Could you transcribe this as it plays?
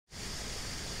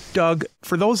Doug,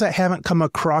 for those that haven't come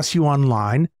across you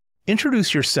online,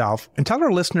 introduce yourself and tell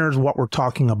our listeners what we're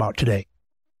talking about today.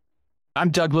 I'm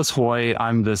Douglas Hoey.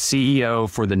 I'm the CEO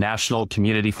for the National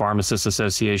Community Pharmacists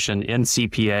Association,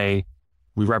 NCPA.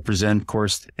 We represent, of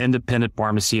course, independent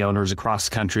pharmacy owners across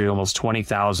the country, almost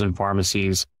 20,000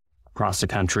 pharmacies across the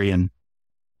country. And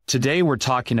today we're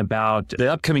talking about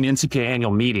the upcoming NCPA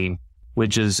annual meeting,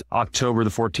 which is October the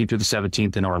 14th through the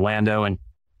 17th in Orlando. And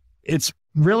it's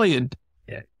really an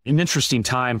interesting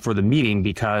time for the meeting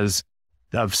because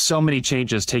of so many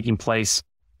changes taking place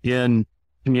in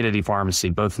community pharmacy,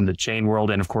 both in the chain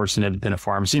world and, of course, in independent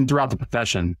pharmacy and throughout the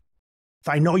profession.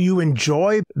 I know you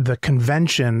enjoy the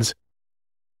conventions.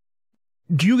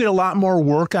 Do you get a lot more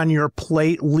work on your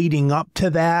plate leading up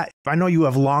to that? I know you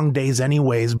have long days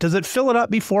anyways. Does it fill it up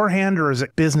beforehand or is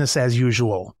it business as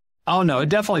usual? Oh, no, it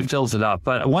definitely fills it up.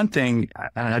 But one thing,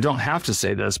 and I don't have to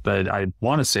say this, but I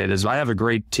want to say it, is I have a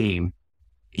great team.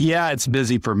 Yeah, it's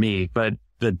busy for me, but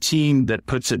the team that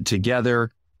puts it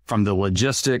together, from the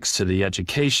logistics to the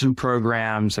education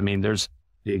programs, I mean, there's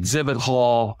the exhibit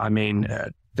hall. I mean,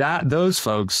 those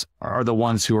folks are the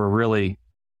ones who are really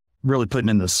putting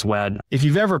in the sweat. If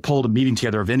you've ever pulled a meeting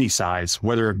together of any size,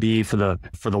 whether it be for the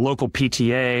local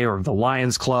PTA or the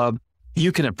Lions Club,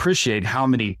 you can appreciate how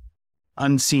many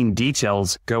unseen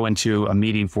details go into a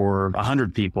meeting for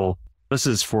 100 people. This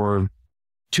is for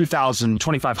 2,000,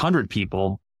 2,500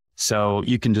 people. So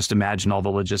you can just imagine all the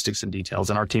logistics and details.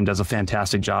 And our team does a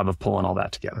fantastic job of pulling all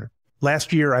that together.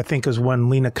 Last year, I think, is when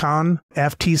Lena Khan,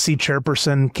 FTC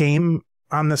chairperson, came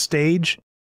on the stage.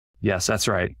 Yes, that's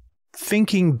right.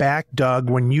 Thinking back,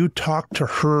 Doug, when you talked to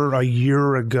her a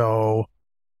year ago,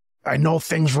 I know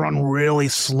things run really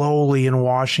slowly in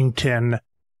Washington.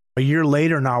 A year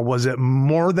later now, was it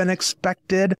more than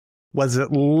expected? Was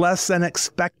it less than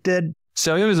expected?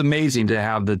 So it was amazing to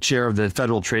have the chair of the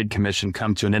Federal Trade Commission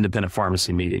come to an independent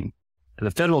pharmacy meeting.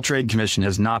 The Federal Trade Commission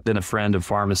has not been a friend of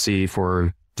pharmacy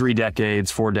for 3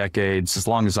 decades, 4 decades, as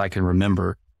long as I can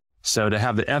remember. So to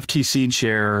have the FTC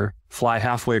chair fly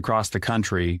halfway across the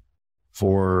country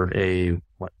for a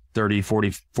 30,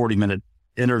 40 minute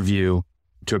interview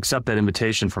to accept that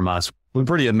invitation from us was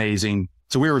pretty amazing.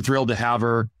 So we were thrilled to have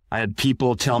her. I had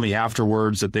people tell me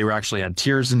afterwards that they were actually had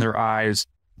tears in their eyes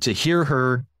to hear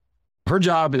her. Her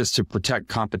job is to protect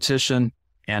competition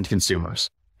and consumers.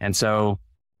 And so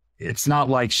it's not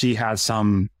like she has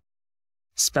some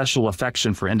special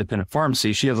affection for independent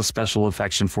pharmacy. She has a special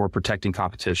affection for protecting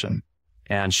competition.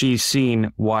 And she's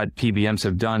seen what PBMs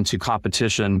have done to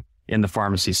competition in the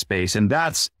pharmacy space. And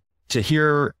that's to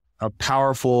hear a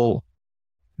powerful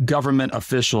government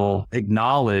official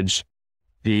acknowledge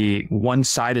the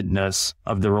one-sidedness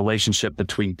of the relationship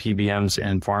between PBMs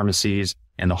and pharmacies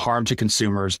and the harm to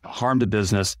consumers, harm to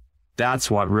business. That's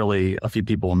what really a few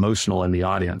people emotional in the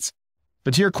audience.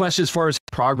 But to your question, as far as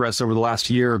progress over the last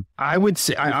year, I would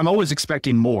say I'm always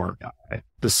expecting more.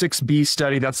 The 6B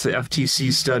study, that's the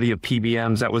FTC study of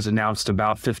PBMs that was announced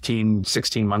about 15,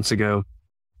 16 months ago.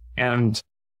 And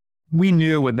we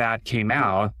knew when that came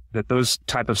out that those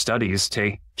type of studies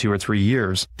take 2 or 3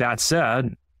 years. That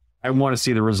said, I want to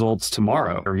see the results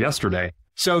tomorrow or yesterday.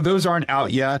 So those aren't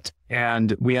out yet.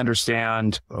 And we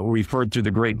understand, we've heard through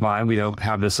the grapevine, we don't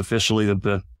have this officially,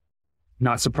 that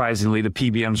not surprisingly, the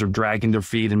PBMs are dragging their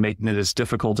feet and making it as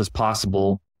difficult as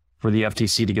possible for the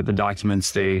FTC to get the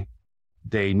documents they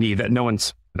need.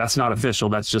 That's not official.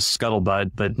 That's just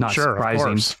scuttlebutt, but not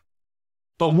surprising.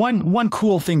 But one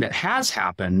cool thing that has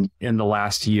happened in the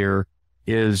last year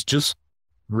is just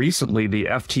recently the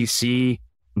FTC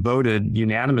voted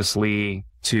unanimously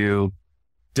to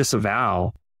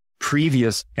disavow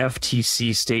previous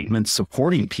FTC statements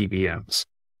supporting PBMs.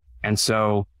 And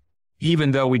so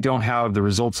even though we don't have the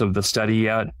results of the study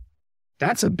yet,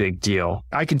 that's a big deal.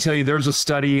 I can tell you there's a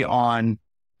study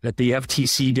that the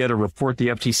FTC did, a report the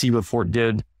FTC report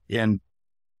did in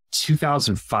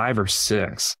 2005 or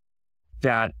 6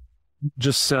 that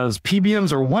just says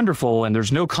PBMs are wonderful and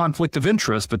there's no conflict of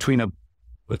interest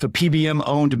with a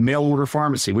PBM-owned mail-order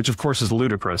pharmacy, which of course is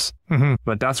ludicrous. Mm-hmm.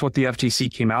 But that's what the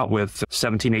FTC came out with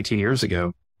 17, 18 years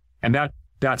ago. And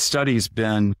that study's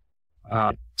been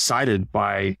cited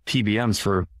by PBMs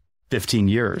for 15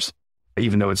 years,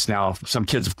 even though it's now, some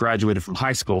kids have graduated from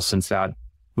high school since that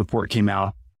report came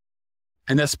out.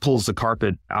 And this pulls the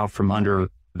carpet out from under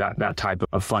that type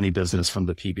of funny business from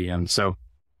the PBM. So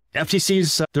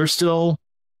FTC's, they're still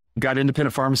got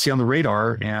independent pharmacy on the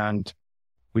radar, and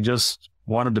we just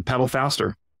wanted to pedal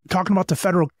faster. Talking about the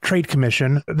Federal Trade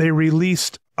Commission, they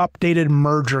released updated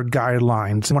merger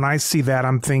guidelines. When I see that,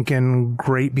 I'm thinking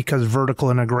great, because vertical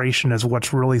integration is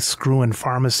what's really screwing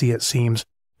pharmacy, it seems.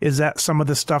 Is that some of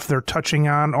the stuff they're touching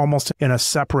on almost in a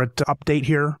separate update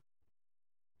here?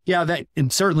 Yeah, that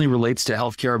it certainly relates to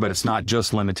healthcare, but it's not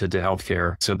just limited to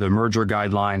healthcare. So the merger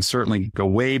guidelines certainly go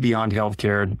way beyond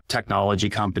healthcare. Technology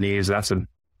companies, that's a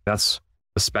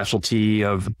specialty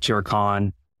of Chair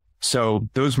Khan. So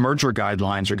those merger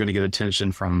guidelines are going to get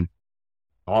attention from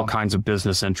all kinds of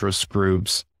business interest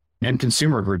groups and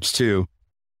consumer groups too.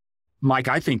 Mike,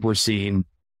 I think we're seeing,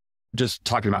 just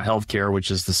talking about healthcare,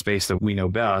 which is the space that we know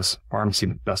best, pharmacy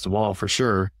best of all for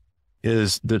sure,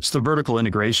 is that's the vertical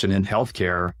integration in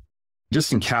healthcare.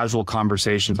 Just in casual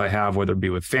conversations I have, whether it be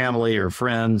with family or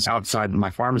friends outside my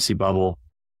pharmacy bubble,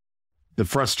 the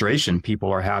frustration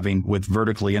people are having with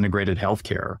vertically integrated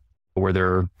healthcare, where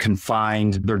they're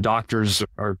confined, their doctors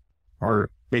are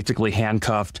basically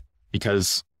handcuffed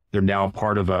because they're now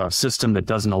part of a system that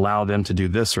doesn't allow them to do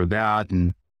this or that.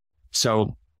 And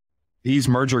so these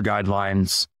merger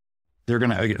guidelines, they're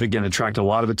going to, again, attract a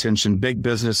lot of attention. Big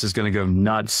business is going to go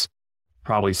nuts,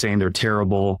 probably saying they're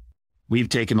terrible. We've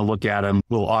taken a look at them.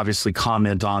 We'll obviously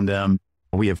comment on them.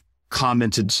 We have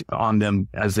commented on them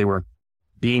as they were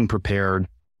being prepared.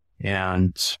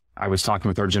 And I was talking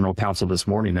with our general counsel this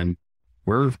morning, and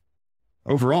we're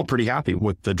overall pretty happy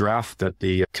with the draft that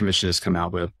the commission has come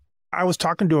out with. I was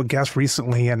talking to a guest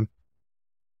recently, and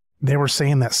they were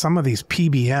saying that some of these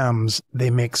PBMs, they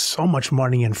make so much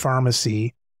money in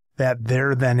pharmacy that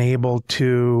they're then able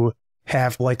to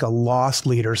have like a loss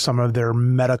leader, some of their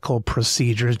medical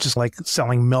procedures, just like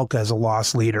selling milk as a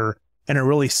loss leader. And it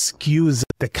really skews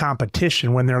the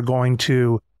competition when they're going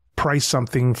to price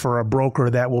something for a broker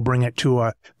that will bring it to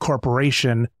a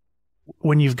corporation.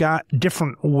 When you've got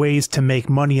different ways to make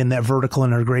money in that vertical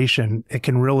integration, it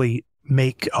can really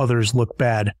make others look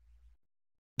bad.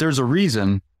 There's a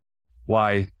reason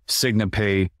why Cigna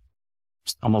paid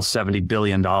almost $70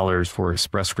 billion for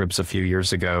Express Scripts a few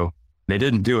years ago. They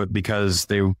didn't do it because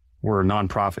they were a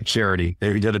nonprofit charity.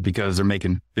 They did it because they're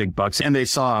making big bucks, and they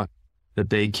saw that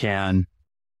they can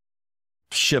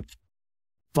ship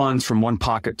funds from one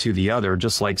pocket to the other,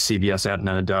 just like CVS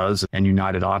Aetna does and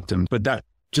United Optum. But that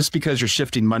just because you're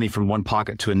shifting money from one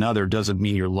pocket to another doesn't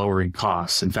mean you're lowering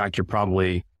costs. In fact, you're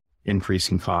probably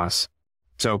increasing costs.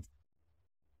 So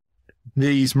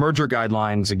these merger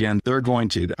guidelines, again, they're going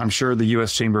to, I'm sure the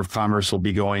U.S. Chamber of Commerce will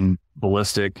be going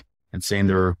ballistic and saying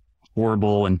they're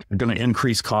horrible and are going to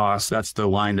increase costs. That's the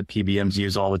line that PBMs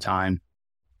use all the time.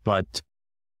 But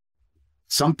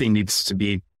something needs to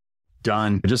be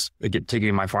done. Just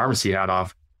taking my pharmacy hat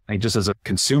off, I think just as a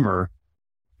consumer,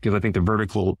 because I think the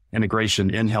vertical integration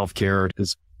in healthcare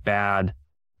is bad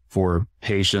for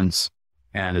patients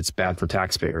and it's bad for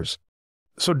taxpayers.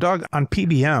 So Doug, on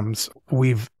PBMs,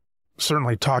 we've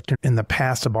certainly talked in the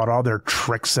past about all their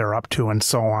tricks they're up to and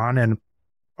so on. And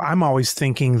I'm always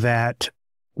thinking that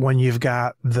when you've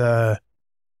got the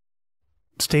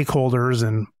stakeholders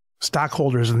and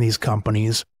stockholders in these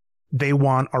companies, they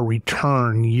want a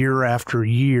return year after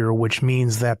year, which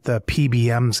means that the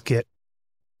PBMs get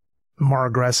more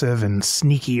aggressive and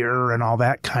sneakier and all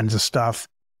that kinds of stuff.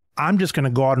 I'm just going to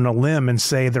go out on a limb and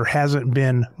say there hasn't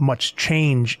been much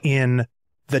change in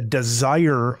the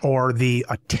desire or the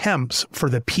attempts for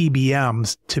the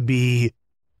PBMs to be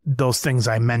those things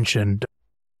I mentioned,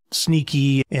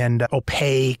 sneaky and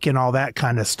opaque and all that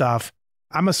kind of stuff.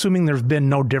 I'm assuming there's been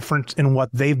no difference in what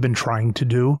they've been trying to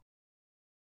do.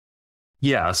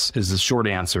 Yes, is the short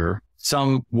answer.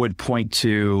 Some would point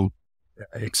to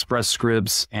Express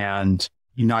Scripts and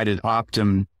United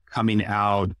Optum coming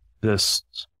out this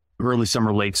early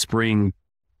summer, late spring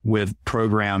with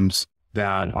programs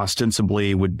that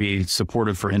ostensibly would be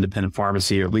supportive for independent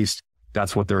pharmacy, or at least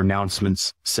that's what their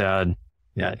announcements said.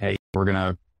 Yeah, hey, we're going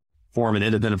to form an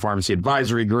independent pharmacy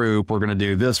advisory group. We're going to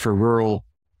do this for rural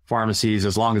pharmacies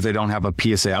as long as they don't have a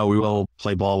PSA. Oh, we will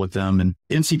play ball with them. And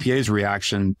NCPA's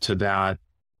reaction to that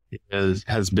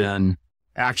has been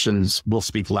actions will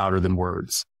speak louder than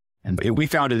words. And we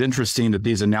found it interesting that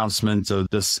these announcements of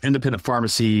this independent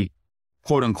pharmacy,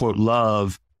 quote unquote,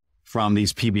 love from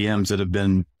these PBMs that have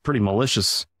been pretty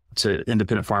malicious to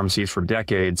independent pharmacies for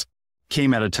decades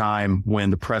came at a time when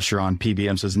the pressure on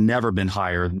PBMs has never been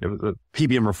higher. The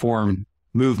PBM reform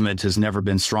movement has never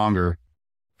been stronger.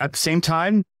 At the same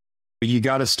time, you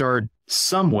got to start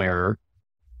somewhere,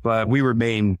 but we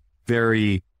remain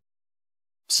very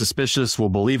suspicious. We'll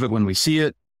believe it when we see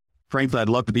it. Frankly, I'd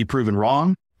love to be proven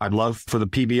wrong. I'd love for the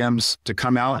PBMs to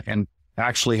come out and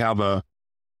actually have a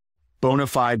bona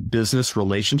fide business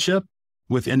relationship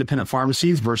with independent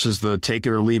pharmacies versus the take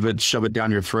it or leave it, shove it down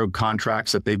your throat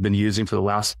contracts that they've been using for the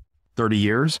last 30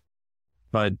 years.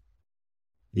 But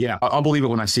yeah, I'll believe it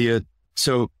when I see it.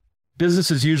 So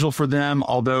business as usual for them,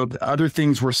 although the other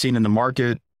things we're seeing in the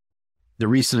market, the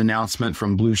recent announcement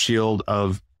from Blue Shield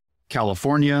of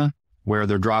California, where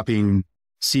they're dropping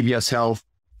CVS Health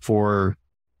for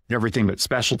everything but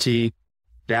specialty,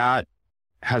 that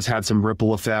has had some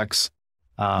ripple effects.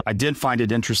 I did find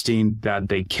it interesting that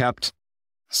they kept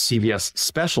CVS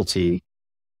Specialty,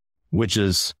 which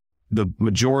is the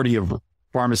majority of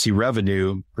pharmacy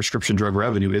revenue, prescription drug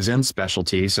revenue is in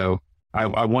specialty. So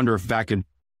I wonder if back in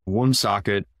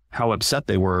Woonsocket, how upset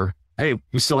they were. Hey,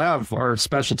 we still have our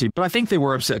specialty, but I think they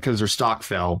were upset because their stock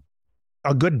fell.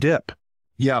 A good dip.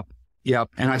 Yep.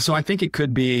 And so I think it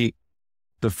could be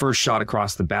the first shot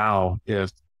across the bow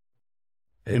if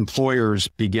employers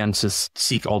begin to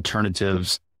seek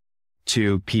alternatives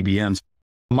to PBMs.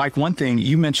 Mike, one thing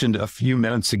you mentioned a few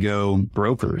minutes ago,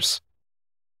 brokers.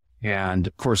 And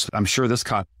of course, I'm sure this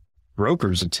caught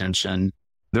brokers' attention.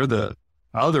 They're the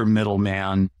other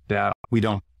middleman that we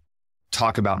don't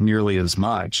talk about nearly as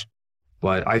much.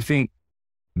 But I think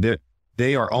that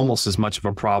they are almost as much of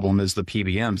a problem as the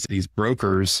PBMs, these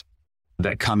brokers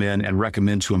that come in and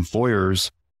recommend to employers,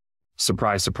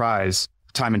 surprise, surprise,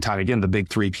 time and time again, the big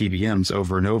three PBMs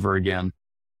over and over again.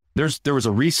 There was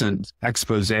a recent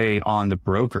expose on the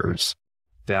brokers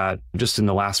that just in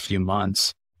the last few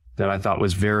months that I thought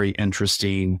was very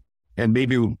interesting, and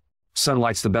maybe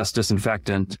sunlight's the best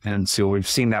disinfectant. And so we've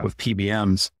seen that with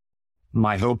PBMs.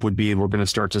 My hope would be we're going to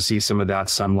start to see some of that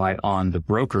sunlight on the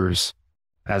brokers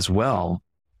as well,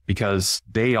 because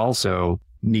they also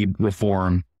need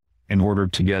reform in order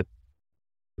to get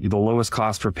the lowest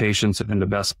cost for patients and the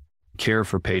best care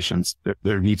for patients.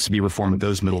 There needs to be reform of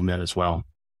those middlemen as well.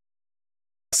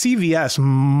 CVS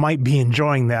might be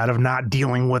enjoying that of not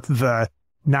dealing with the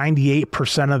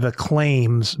 98% of the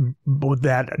claims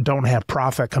that don't have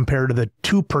profit compared to the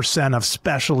 2% of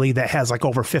specialty that has like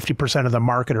over 50% of the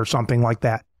market or something like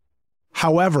that.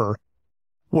 However,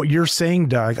 what you're saying,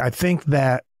 Doug, I think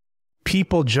that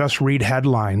people just read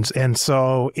headlines. And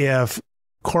so if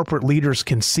corporate leaders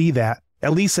can see that,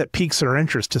 at least it piques their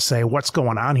interest to say, what's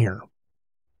going on here?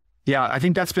 Yeah, I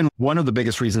think that's been one of the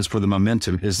biggest reasons for the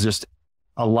momentum is just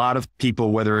a lot of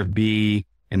people, whether it be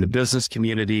in the business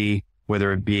community,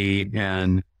 whether it be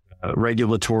in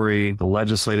regulatory, the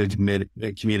legislative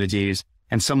communities,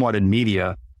 and somewhat in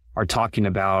media, are talking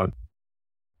about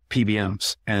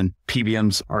PBMs, and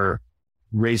PBMs are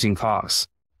raising costs.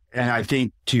 And I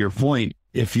think to your point,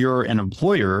 if you're an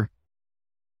employer,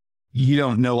 you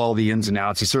don't know all the ins and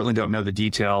outs. You certainly don't know the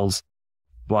details,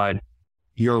 but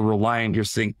you're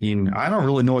thinking, I don't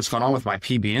really know what's going on with my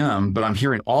PBM, but I'm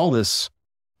hearing all these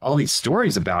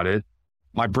stories about it.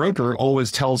 My broker always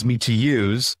tells me to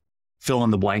use fill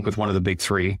in the blank with one of the big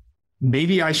three.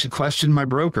 Maybe I should question my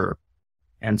broker.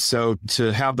 And so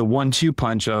to have the 1-2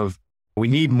 punch of, we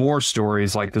need more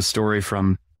stories like the story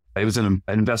from, it was an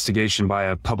investigation by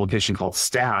a publication called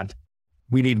Stat.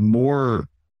 We need more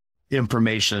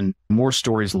information, more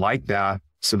stories like that,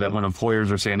 so that when employers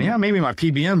are saying, yeah, maybe my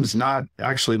PBM is not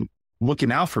actually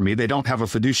looking out for me, they don't have a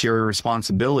fiduciary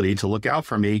responsibility to look out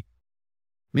for me,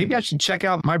 maybe I should check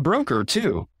out my broker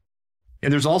too.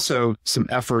 And there's also some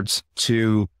efforts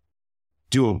to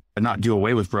not do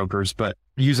away with brokers, but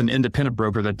use an independent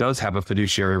broker that does have a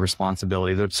fiduciary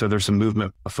responsibility. So there's some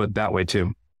movement afoot that way too.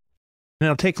 And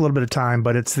it'll take a little bit of time,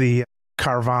 but it's the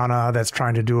Carvana that's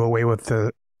trying to do away with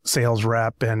the sales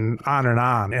rep and on and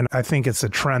on. And I think it's a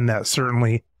trend that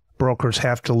certainly brokers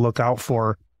have to look out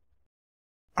for.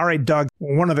 All right, Doug,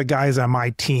 one of the guys on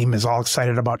my team is all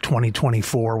excited about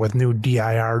 2024 with new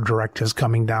DIR directives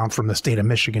coming down from the state of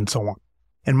Michigan and so on.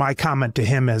 And my comment to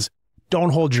him is,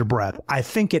 don't hold your breath. I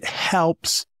think it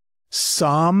helps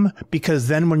some, because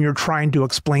then when you're trying to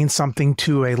explain something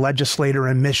to a legislator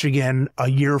in Michigan a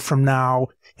year from now,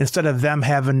 instead of them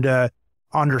having to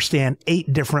understand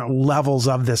 8 different levels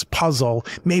of this puzzle,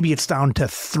 maybe it's down to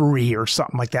 3 or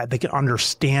something like that. They can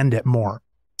understand it more.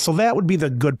 So that would be the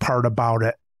good part about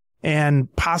it,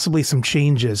 and possibly some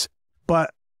changes.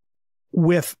 But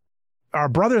with our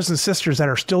brothers and sisters that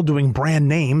are still doing brand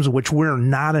names, which we're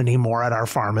not anymore at our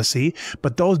pharmacy,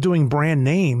 but those doing brand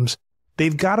names,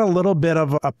 they've got a little bit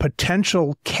of a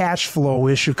potential cash flow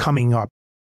issue coming up.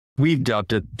 We've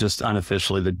dubbed it just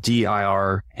unofficially the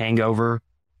DIR hangover.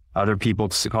 Other people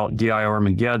call it DIR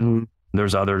Armageddon.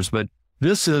 There's others, but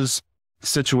this is a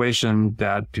situation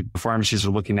that pharmacies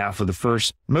are looking at for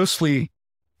the mostly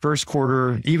first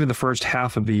quarter, even the first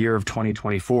half of the year of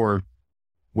 2024,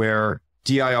 where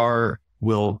DIR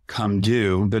will come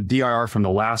due. The DIR from the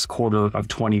last quarter of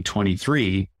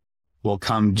 2023 will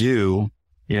come due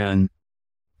in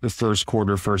the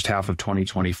first half of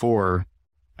 2024.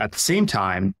 At the same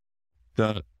time,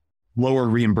 the lower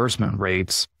reimbursement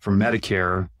rates for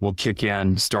Medicare will kick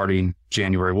in starting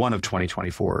January 1 of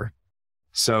 2024.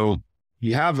 So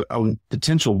you have a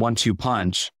potential 1-2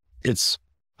 punch. It's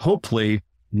hopefully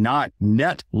not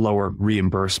net lower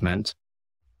reimbursement,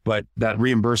 but that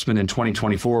reimbursement in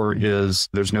 2024 is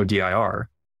there's no DIR.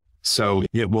 So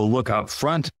it will look up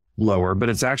front lower, but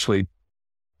it's actually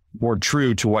more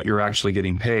true to what you're actually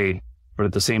getting paid. But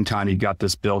at the same time, you've got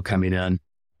this bill coming in.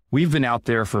 We've been out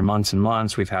there for months and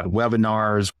months. We've had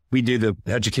webinars. We do the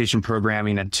education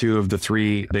programming at 2 of the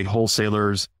 3 big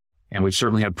wholesalers. And we've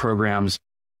certainly had programs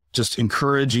just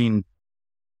encouraging,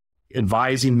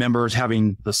 advising members,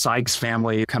 having the Sykes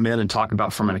family come in and talk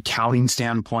about from an accounting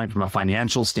standpoint, from a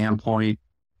financial standpoint,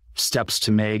 steps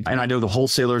to make. And I know the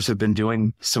wholesalers have been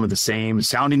doing some of the same,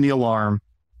 sounding the alarm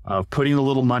of putting a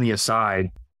little money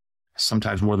aside,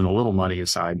 sometimes more than a little money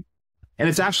aside. And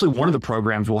it's actually one of the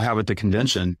programs we'll have at the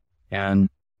convention and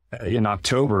in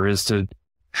October is to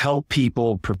help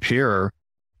people prepare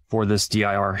for this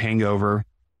DIR hangover.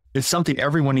 It's something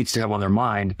everyone needs to have on their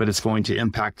mind, but it's going to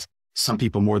impact some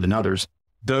people more than others.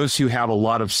 Those who have a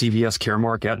lot of CVS,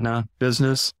 Caremark, Aetna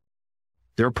business,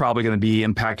 they're probably going to be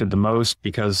impacted the most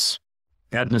because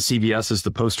Aetna CVS is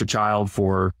the poster child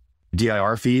for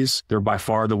DIR fees. They're by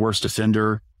far the worst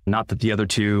offender. Not that the other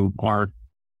two aren't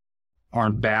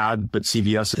bad, but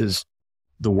CVS is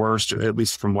the worst, at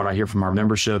least from what I hear from our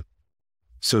membership.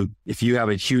 So if you have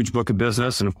a huge book of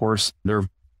business, and of course, they're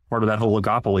part of that whole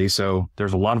oligopoly. So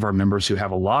there's a lot of our members who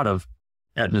have a lot of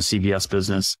Aetna CVS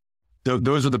business.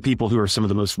 Those are the people who are some of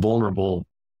the most vulnerable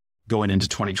going into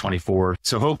 2024.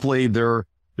 So hopefully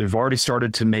they've already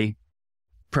started to make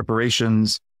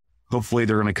preparations. Hopefully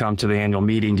they're going to come to the annual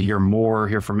meeting to hear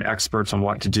from experts on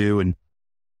what to do. And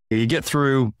you get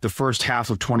through the first half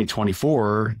of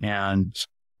 2024, and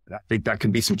I think that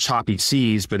could be some choppy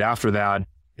seas. But after that,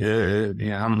 I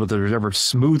don't know if there's ever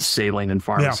smooth sailing in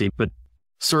pharmacy, but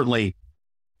certainly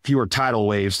fewer tidal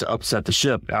waves to upset the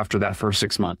ship after that first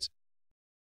 6 months.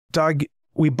 Doug,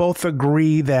 we both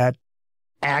agree that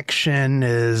action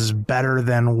is better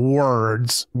than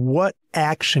words. What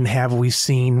action have we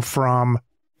seen from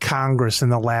Congress in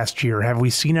the last year? Have we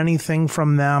seen anything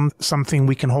from them, something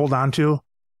we can hold on to?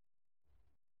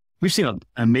 We've seen an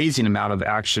amazing amount of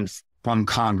action from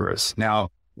Congress. Now,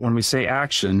 when we say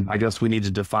action, I guess we need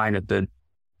to define it that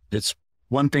it's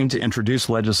one thing to introduce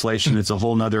legislation. It's a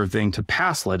whole nother thing to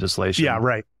pass legislation. Yeah,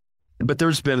 right. But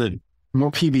there's been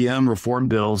more PBM reform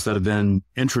bills that have been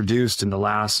introduced in the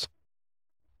last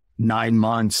 9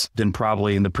 months than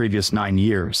probably in the previous 9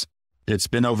 years. It's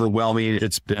been overwhelming.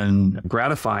 It's been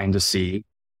gratifying to see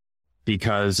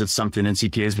because it's something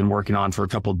NCPA has been working on for a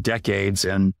couple of decades,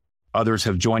 and others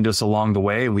have joined us along the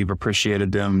way. We've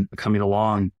appreciated them coming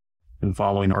along and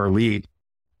following our lead.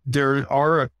 There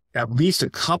are at least a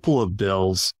couple of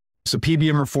bills. So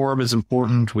PBM reform is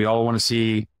important. We all want to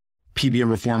see PBM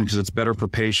reform because it's better for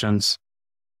patients.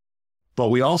 But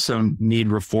we also need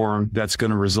reform that's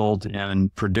going to result in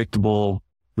predictable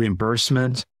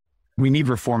reimbursement. We need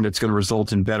reform that's going to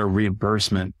result in better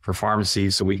reimbursement for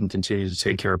pharmacies so we can continue to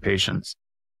take care of patients.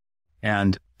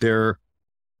 And there's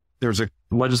a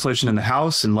legislation in the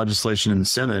House and legislation in the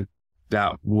Senate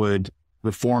that would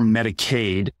reform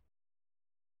Medicaid.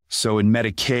 So in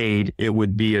Medicaid, it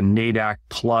would be a NADAC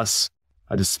plus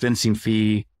a dispensing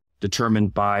fee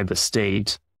determined by the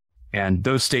state. And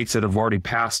those states that have already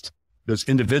passed, those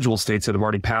individual states that have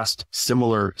already passed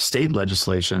similar state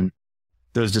legislation,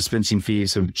 those dispensing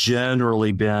fees have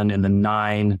generally been in the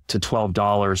 $9 to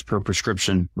 $12 per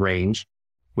prescription range,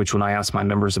 which when I ask my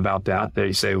members about that,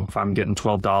 they say, if I'm getting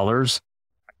 $12,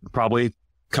 I can probably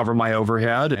cover my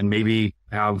overhead and maybe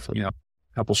have, a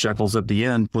couple shekels at the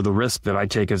end for the risk that I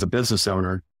take as a business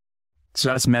owner. So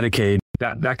that's Medicaid.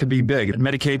 That could be big.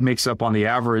 Medicaid makes up on the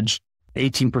average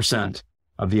 18%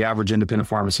 of the average independent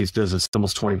pharmacy's business,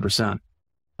 almost 20%.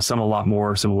 Some a lot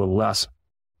more, some a little less.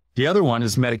 The other one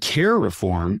is Medicare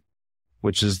reform,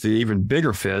 which is the even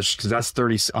bigger fish, because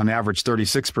that's on average,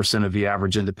 36% of the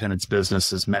average independent's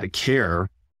business is Medicare.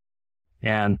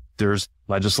 And there's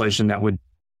legislation that would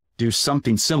do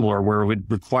something similar where it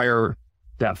would require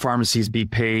that pharmacies be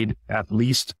paid at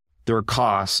least their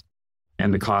cost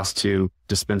and the cost to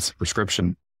dispense a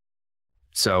prescription.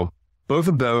 So both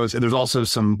of those, and there's also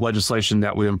some legislation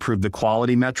that would improve the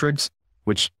quality metrics,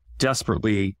 which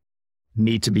desperately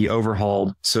need to be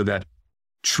overhauled so that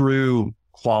true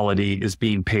quality is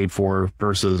being paid for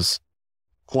versus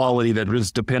quality that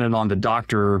is dependent on the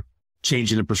doctor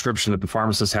changing the prescription that the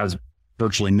pharmacist has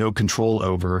virtually no control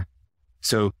over.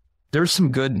 So there's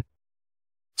some good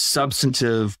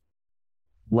substantive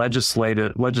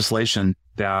legislation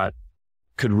that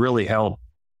could really help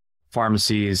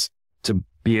pharmacies to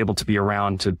be able to be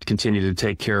around to continue to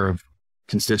take care of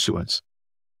constituents.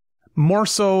 More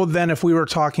so than if we were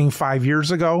talking 5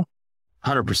 years ago?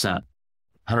 100%.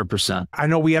 100%. I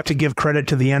know we have to give credit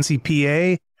to the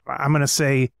NCPA. I'm going to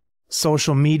say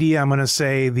social media. I'm going to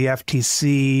say the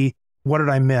FTC. What did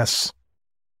I miss?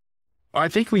 I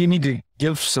think we need to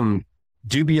give some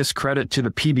dubious credit to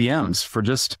the PBMs for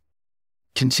just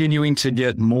continuing to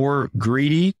get more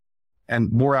greedy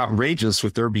and more outrageous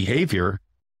with their behavior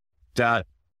that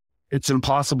it's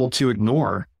impossible to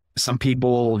ignore. Some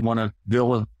people want to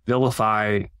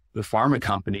vilify the pharma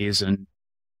companies, and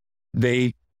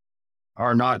they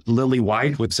are not lily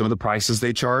white with some of the prices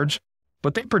they charge,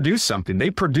 but they produce something. They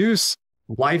produce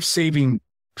life-saving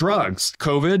drugs,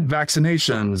 COVID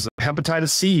vaccinations, hepatitis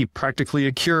C, practically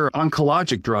a cure,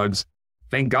 oncologic drugs.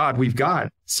 Thank God we've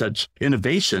got such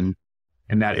innovation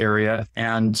in that area.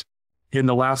 And in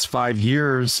the last 5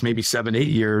 years, maybe 7, 8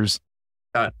 years,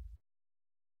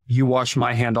 you wash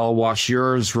my hand, I'll wash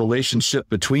yours relationship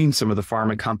between some of the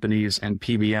pharma companies and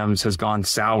PBMs has gone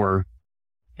sour.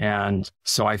 And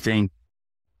so I think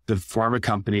the pharma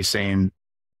companies saying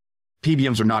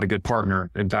PBMs are not a good partner.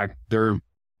 In fact, they're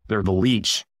the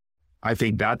leech. I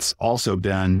think that's also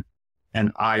been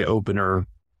an eye opener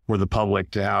for the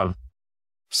public to have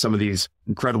some of these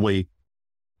incredibly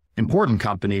important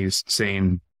companies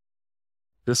saying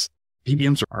this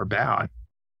PBMs are bad.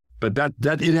 But that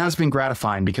it has been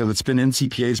gratifying because it's been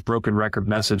NCPA's broken record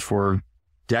message for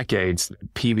decades.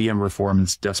 PBM reform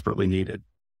is desperately needed.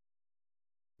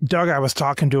 Doug, I was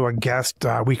talking to a guest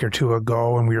a week or two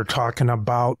ago, and we were talking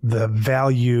about the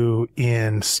value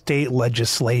in state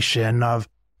legislation of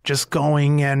just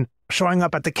going and showing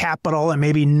up at the Capitol and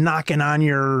maybe knocking on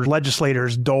your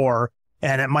legislator's door.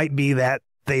 And it might be that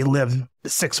they live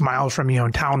 6 miles from you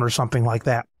in town or something like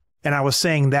that. And I was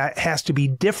saying that has to be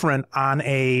different on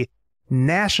a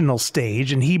national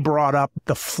stage. And he brought up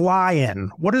the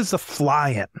fly-in. What is the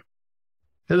fly-in?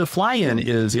 The fly-in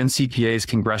is NCPA's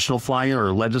congressional fly-in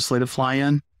or legislative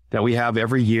fly-in that we have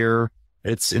every year.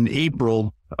 It's in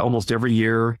April, almost every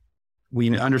year.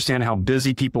 We understand how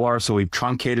busy people are, so we've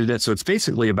truncated it. So it's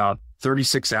basically about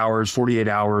 36 hours, 48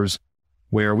 hours,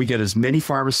 where we get as many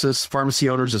pharmacists, pharmacy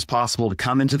owners as possible to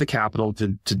come into the Capitol,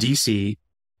 to DC,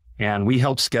 and we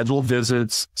help schedule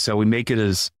visits. So we make it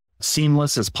as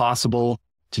seamless as possible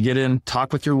to get in,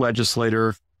 talk with your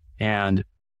legislator, and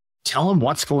tell them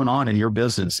what's going on in your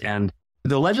business. And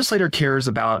the legislator cares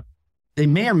about, they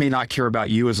may or may not care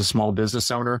about you as a small business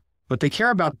owner, but they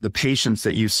care about the patients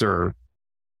that you serve.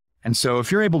 And so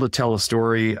if you're able to tell a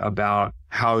story about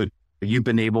how you've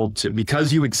been able to,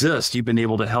 because you exist, you've been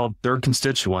able to help their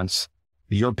constituents,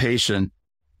 your patient,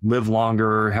 live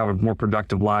longer, have a more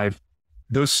productive life,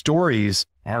 those stories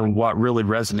are what really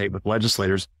resonate with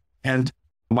legislators. And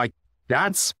Mike,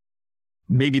 that's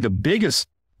maybe the biggest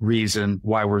reason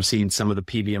why we're seeing some of the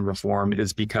PBM reform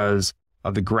is because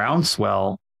of the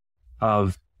groundswell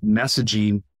of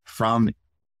messaging from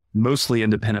mostly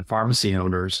independent pharmacy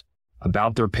owners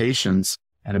about their patients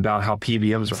and about how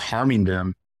PBMs are harming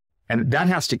them. And that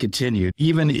has to continue.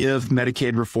 Even if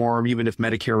Medicaid reform, even if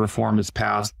Medicare reform is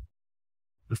passed,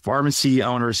 the pharmacy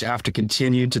owners have to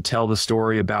continue to tell the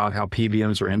story about how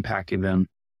PBMs are impacting them.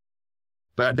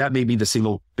 But that may be the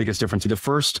single biggest difference. The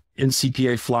first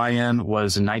NCPA fly-in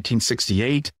was in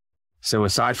 1968. So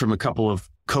aside from a couple of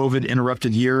COVID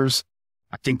interrupted years,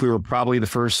 I think we were probably the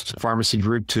first pharmacy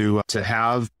group to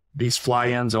have these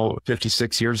fly-ins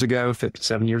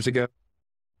 57 years ago.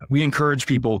 We encourage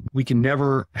people, we can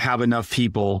never have enough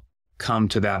people come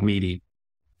to that meeting.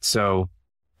 So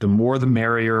the more the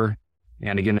merrier.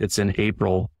 And again, it's in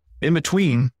April. In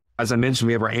between, as I mentioned,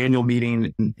 we have our annual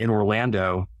meeting in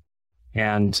Orlando.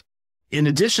 And in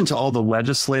addition to all the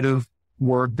legislative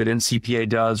work that NCPA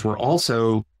does, we're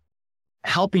also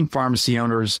helping pharmacy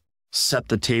owners set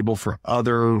the table for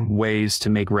other ways to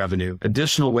make revenue,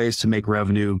 additional ways to make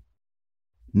revenue,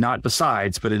 not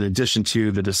besides, but in addition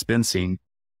to the dispensing.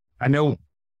 I know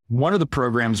one of the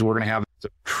programs we're going to have is a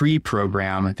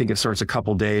pre-program. I think it starts a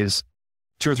couple days,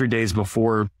 2 or 3 days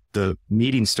before the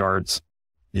meeting starts,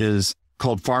 is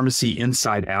called Pharmacy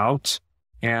Inside Out.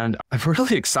 And I'm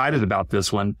really excited about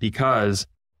this one because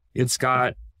it's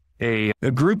got a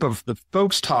group of the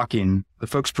folks talking, the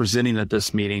folks presenting at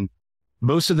this meeting.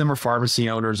 Most of them are pharmacy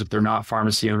owners. If they're not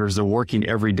pharmacy owners, they're working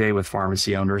every day with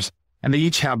pharmacy owners. And they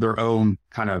each have their own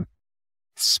kind of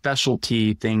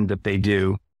specialty thing that they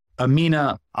do.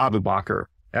 Amina Abubakar,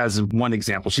 as one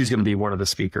example, she's going to be one of the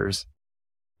speakers.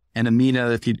 And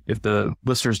Amina, if the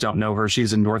listeners don't know her,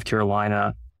 she's in North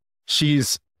Carolina.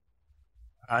 She's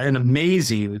an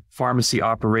amazing pharmacy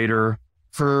operator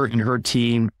Her and her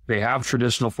team, they have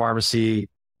traditional pharmacy,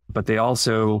 but they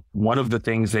also, one of the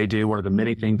things they do, one of the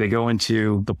many things, they go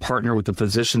into the partner with the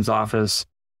physician's office,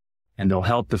 and they'll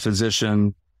help the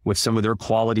physician with some of their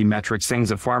quality metrics, things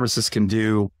that pharmacists can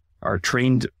do, are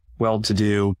trained well to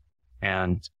do,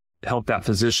 and help that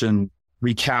physician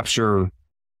recapture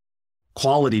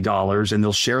quality dollars, and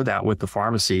they'll share that with the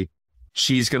pharmacy.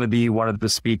 She's going to be one of the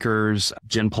speakers.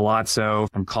 Jen Palazzo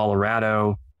from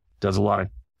Colorado does a lot of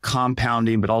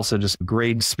compounding, but also just a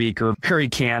great speaker, very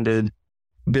candid.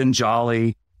 Ben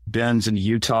Jolly, Ben's in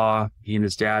Utah. He and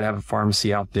his dad have a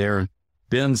pharmacy out there.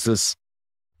 Ben's this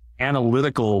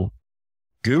analytical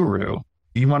guru.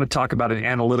 You want to talk about an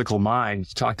analytical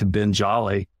mind, talk to Ben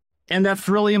Jolly. And that's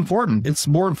really important. It's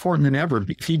more important than ever.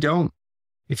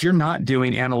 If you're not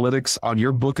doing analytics on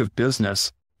your book of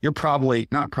business, you're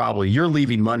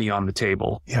leaving money on the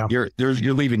table. Yeah. You're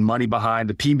leaving money behind.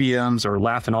 The PBMs are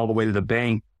laughing all the way to the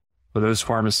bank for those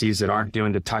pharmacies that aren't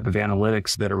doing the type of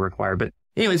analytics that are required. But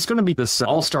anyway, it's going to be this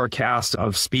all-star cast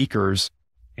of speakers.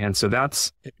 And so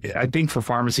I think for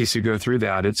pharmacies who go through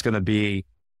that, it's going to be,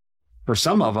 for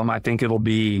some of them, I think it'll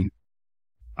be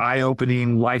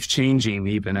eye-opening, life-changing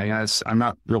even. I'm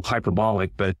not real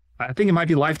hyperbolic, but I think it might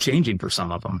be life-changing for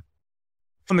some of them.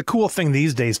 And the cool thing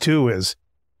these days, too, is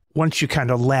once you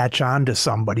kind of latch on to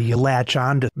somebody, you latch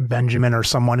on to Benjamin or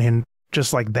someone, and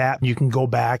just like that, you can go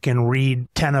back and read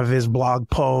 10 of his blog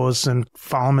posts and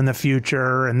follow him in the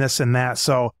future and this and that.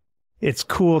 So it's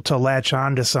cool to latch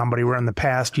on to somebody where in the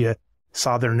past you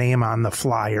saw their name on the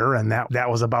flyer and that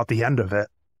was about the end of it.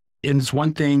 And it's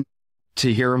one thing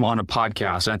to hear him on a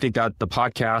podcast. And I think that the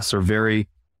podcasts are very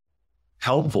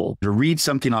helpful. To read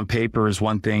something on paper is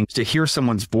one thing. To hear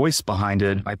someone's voice behind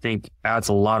it, I think adds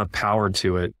a lot of power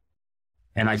to it.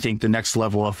 And I think the next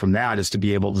level up from that is to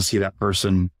be able to see that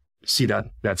person, see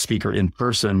that speaker in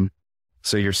person.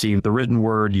 So you're seeing the written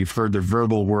word, you've heard the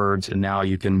verbal words, and now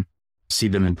you can see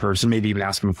them in person, maybe even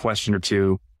ask them a question or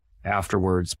two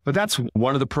afterwards. But that's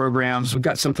one of the programs. We've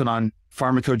got something on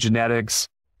pharmacogenetics.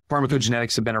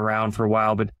 Pharmacogenetics have been around for a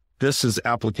while, but this is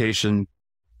application,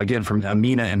 again, from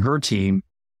Amina and her team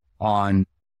on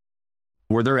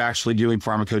where they're actually doing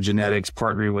pharmacogenetics,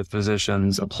 partnering with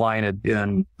physicians, applying it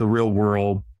in the real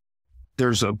world.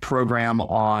 There's a program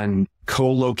on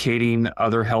co-locating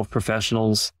other health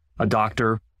professionals, a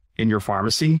doctor in your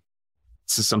pharmacy.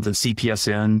 This is something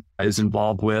CPSN is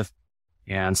involved with.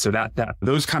 And so that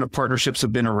those kind of partnerships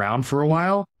have been around for a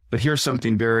while, but here's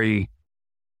something very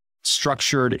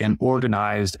structured and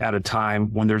organized at a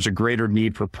time when there's a greater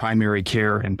need for primary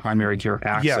care and primary care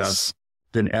access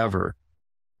than ever.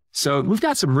 So we've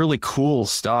got some really cool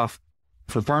stuff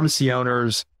for pharmacy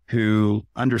owners who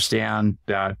understand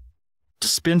that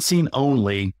dispensing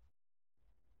only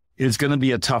is going to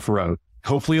be a tough road.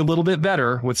 Hopefully a little bit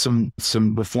better with some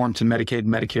reform to Medicaid and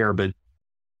Medicare, but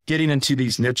getting into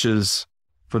these niches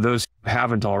for those who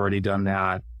haven't already done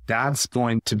that, that's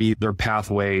going to be their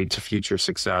pathway to future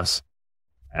success.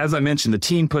 As I mentioned, the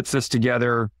team puts this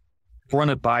together, run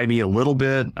it by me a little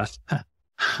bit. I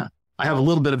have a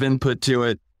little bit of input to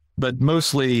it, but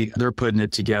mostly they're putting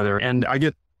it together. And I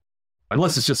get,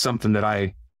 unless it's just something that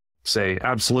I say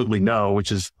absolutely no,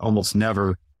 which is almost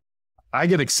never, I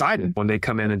get excited when they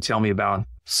come in and tell me about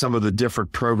some of the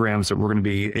different programs that we're going to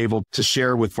be able to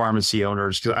share with pharmacy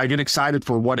owners. Because I get excited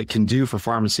for what it can do for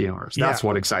pharmacy owners. That's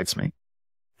what excites me.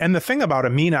 And the thing about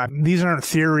Amina, these aren't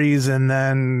theories and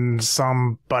then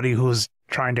somebody who's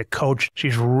trying to coach.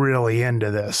 She's really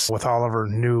into this with all of her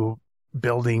new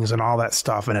buildings and all that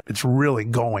stuff. And it's really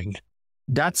going.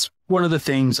 That's one of the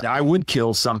things. I would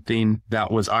kill something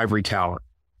that was ivory tower.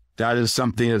 That is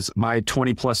something, as my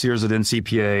 20 plus years at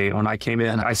NCPA, when I came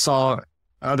in, I saw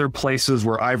other places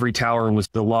where ivory tower was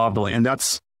the law of the land.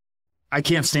 And I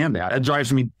can't stand that. It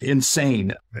drives me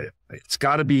insane. It's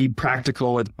got to be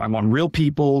practical. I want real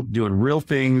people doing real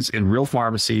things in real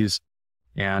pharmacies.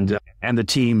 And the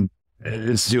team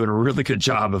is doing a really good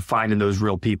job of finding those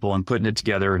real people and putting it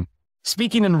together and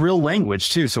speaking in real language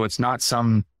too. So it's not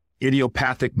some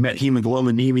idiopathic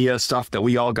methemoglobinemia stuff that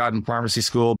we all got in pharmacy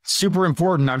school. Super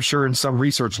important, I'm sure, in some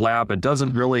research lab. It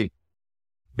doesn't really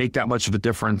make that much of a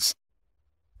difference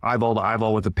eyeball to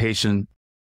eyeball with the patient.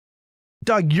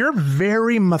 Doug, you're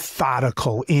very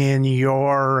methodical in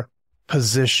your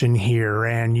position here,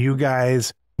 and you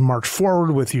guys march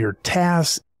forward with your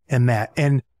tasks and that.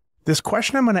 And this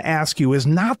question I'm going to ask you is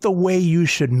not the way you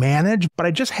should manage, but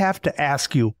I just have to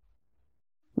ask you,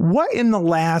 what in the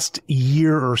last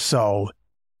year or so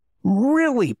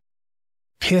really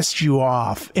pissed you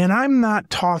off? And I'm not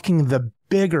talking the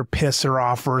bigger pisser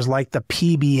offers like the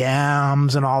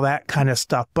PBMs and all that kind of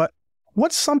stuff, but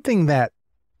what's something that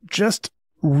just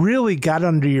really got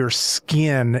under your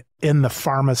skin in the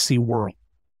pharmacy world?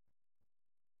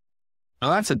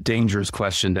 Well, that's a dangerous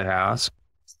question to ask.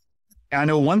 I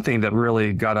know one thing that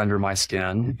really got under my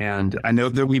skin, and I know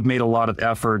that we've made a lot of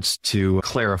efforts to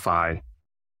clarify.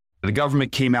 The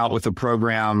government came out with a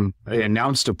program, they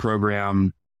announced a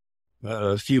program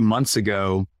a few months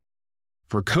ago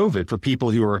for COVID, for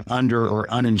people who are under or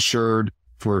uninsured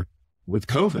with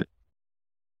COVID.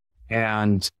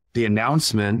 And the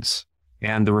announcements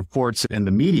and the reports in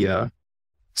the media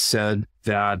said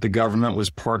that the government was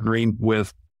partnering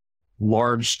with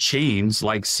large chains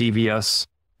like CVS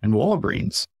and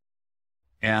Walgreens.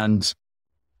 And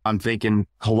I'm thinking,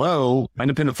 hello,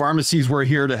 independent pharmacies, we're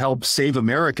here to help save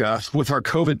America with our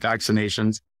COVID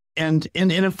vaccinations. And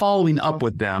in following up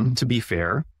with them, to be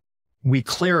fair, we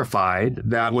clarified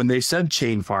that when they said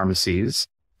chain pharmacies,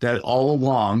 that all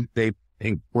along they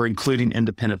were including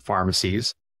independent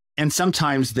pharmacies. And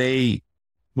sometimes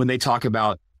when they talk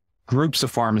about groups of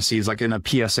pharmacies, like in a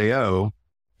PSAO,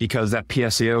 because that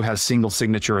PSAO has single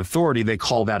signature authority, they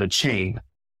call that a chain.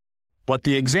 But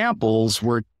the examples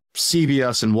were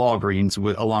CVS and Walgreens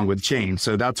along with chains.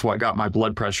 So that's what got my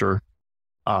blood pressure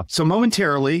up. So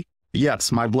momentarily,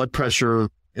 yes, my blood pressure,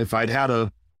 if I'd had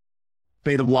a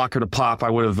beta blocker to pop,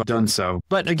 I would have done so.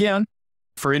 But again,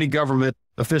 for any government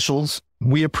officials,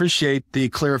 we appreciate the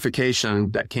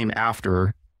clarification that came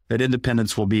after, that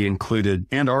independents will be included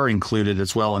and are included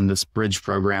as well in this bridge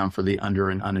program for the under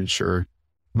and uninsured.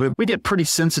 But we get pretty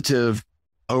sensitive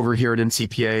over here at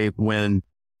NCPA when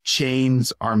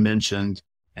chains are mentioned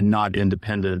and not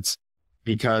independents,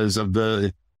 because of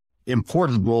the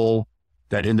important role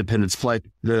that independents play.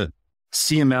 The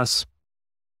CMS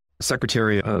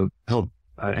Secretary of Health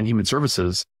and Human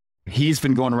Services, he's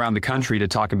been going around the country to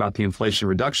talk about the Inflation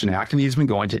Reduction Act, and he's been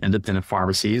going to independent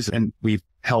pharmacies, and we've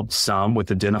helped some with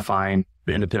identifying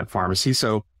the independent pharmacies.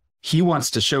 So he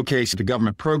wants to showcase the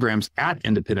government programs at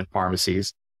independent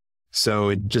pharmacies. So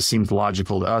it just seems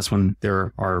logical to us when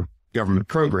there are government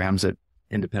programs that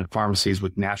independent pharmacies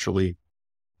would naturally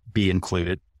be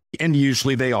included. And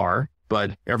usually they are,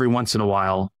 but every once in a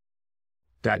while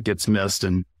that gets missed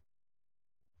and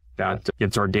that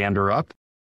gets our dander up.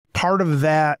 Part of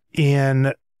that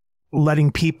in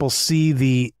letting people see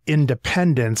the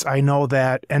independence, I know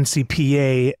that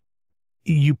NCPA,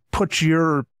 you put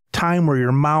your time where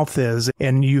your mouth is,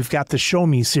 and you've got the Show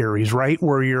Me series, right?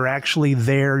 Where you're actually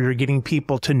there, you're getting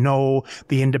people to know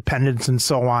the independence and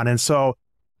so on. And so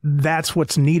that's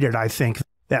what's needed, I think,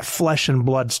 that flesh and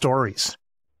blood stories.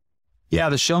 Yeah,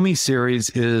 the Show Me series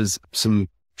is some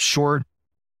short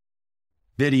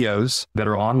videos that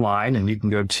are online, and you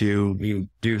can you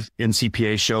do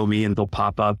NCPA Show Me and they'll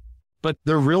pop up. But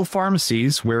they're real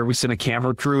pharmacies where we send a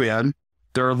camera crew in.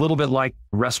 They're a little bit like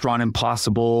Restaurant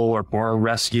Impossible or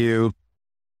Rescue.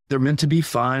 They're meant to be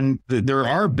fun. There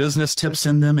are business tips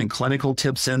in them and clinical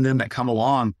tips in them that come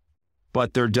along,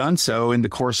 but they're done so in the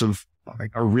course of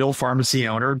a real pharmacy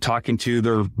owner talking to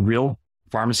their real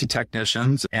pharmacy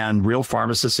technicians and real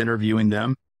pharmacists interviewing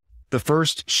them. The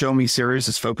first Show Me series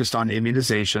is focused on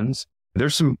immunizations.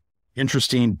 There's some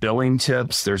interesting billing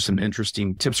tips. There's some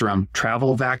interesting tips around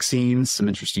travel vaccines, some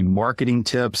interesting marketing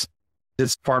tips.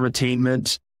 It's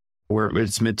pharmatainment, where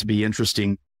it's meant to be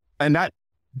interesting. And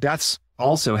that's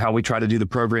also how we try to do the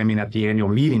programming at the annual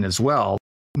meeting as well.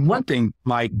 One thing,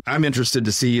 Mike, I'm interested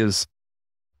to see is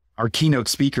our keynote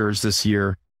speakers this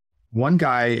year. One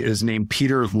guy is named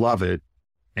Peter Lovett,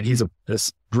 and he's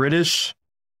this British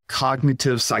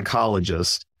cognitive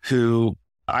psychologist who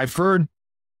I've heard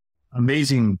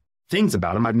amazing things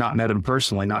about him. I've not met him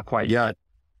personally, not quite yet,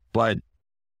 but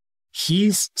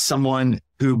he's someone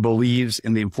who believes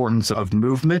in the importance of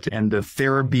movement and the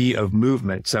therapy of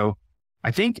movement. So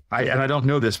I think, and I don't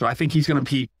know this, but I think he's going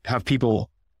to have people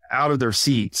out of their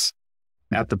seats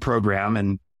at the program.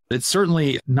 And it's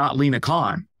certainly not Lena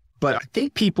Khan, but I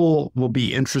think people will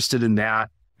be interested in that.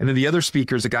 And then the other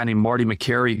speaker is a guy named Marty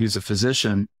McCary, who's a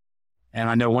physician. And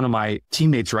I know one of my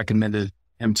teammates recommended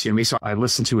him to me. So I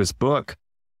listened to his book,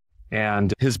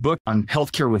 and his book on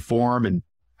healthcare reform and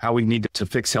how we need to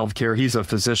fix healthcare. He's a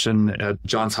physician at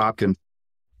Johns Hopkins,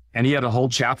 and he had a whole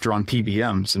chapter on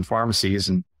PBMs and pharmacies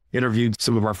and interviewed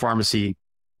some of our pharmacy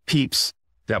peeps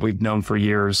that we've known for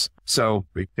years. So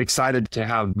excited to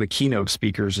have the keynote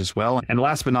speakers as well. And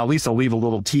last but not least, I'll leave a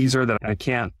little teaser that I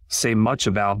can't say much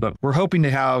about, but we're hoping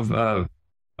to have a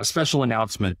special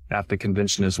announcement at the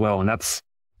convention as well. And that's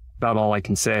about all I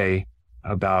can say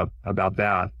about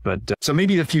that. But so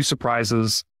maybe a few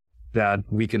surprises that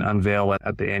we can unveil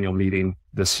at the annual meeting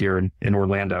this year in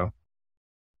Orlando.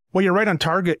 Well, you're right on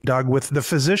target, Doug, with the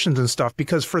physicians and stuff,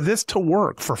 because for this to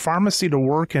work, for pharmacy to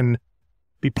work in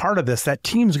be part of this, that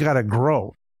team's got to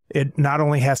grow. It not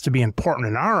only has to be important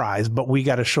in our eyes, but we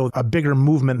got to show a bigger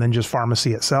movement than just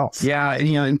pharmacy itself. Yeah. And,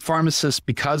 in pharmacists,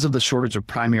 because of the shortage of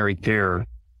primary care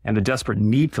and the desperate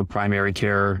need for primary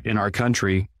care in our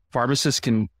country, pharmacists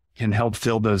can help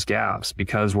fill those gaps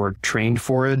because we're trained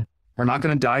for it. We're not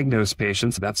going to diagnose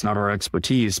patients. That's not our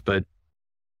expertise, but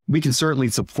we can certainly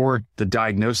support the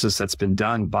diagnosis that's been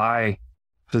done by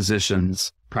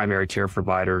physicians, primary care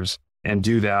providers, and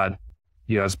do that,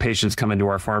 as patients come into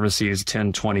our pharmacies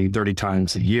 10, 20, 30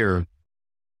 times a year.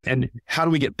 And how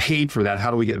do we get paid for that?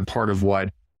 How do we get part of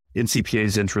what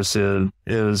NCPA's interest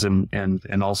is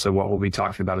and also what we'll be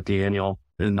talking about at the annual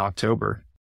in October?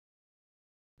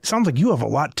 Sounds like you have a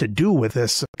lot to do with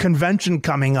this convention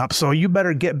coming up, so you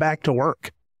better get back to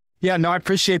work. Yeah, no, I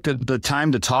appreciate the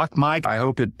time to talk, Mike. I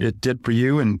hope it did for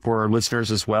you and for our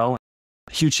listeners as well.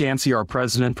 Hugh Chansey, our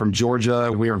president from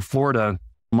Georgia, we were in Florida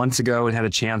months ago and had a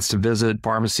chance to visit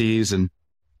pharmacies and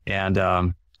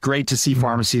great to see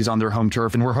pharmacies on their home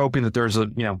turf. And we're hoping that there's a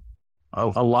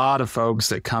lot of folks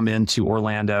that come into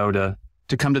Orlando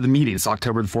to come to the meetings,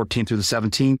 October the 14th through the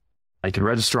 17th. You can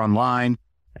register online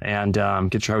and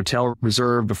get your hotel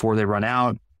reserved before they run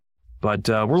out. But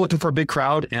we're looking for a big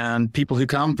crowd, and people who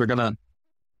come, they're gonna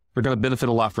benefit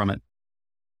a lot from it.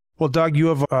 Well, Doug, you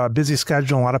have a busy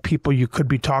schedule, a lot of people you could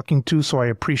be talking to, so I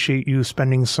appreciate you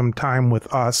spending some time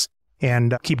with us,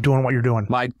 and keep doing what you're doing.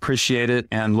 I appreciate it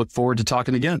and look forward to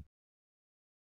talking again.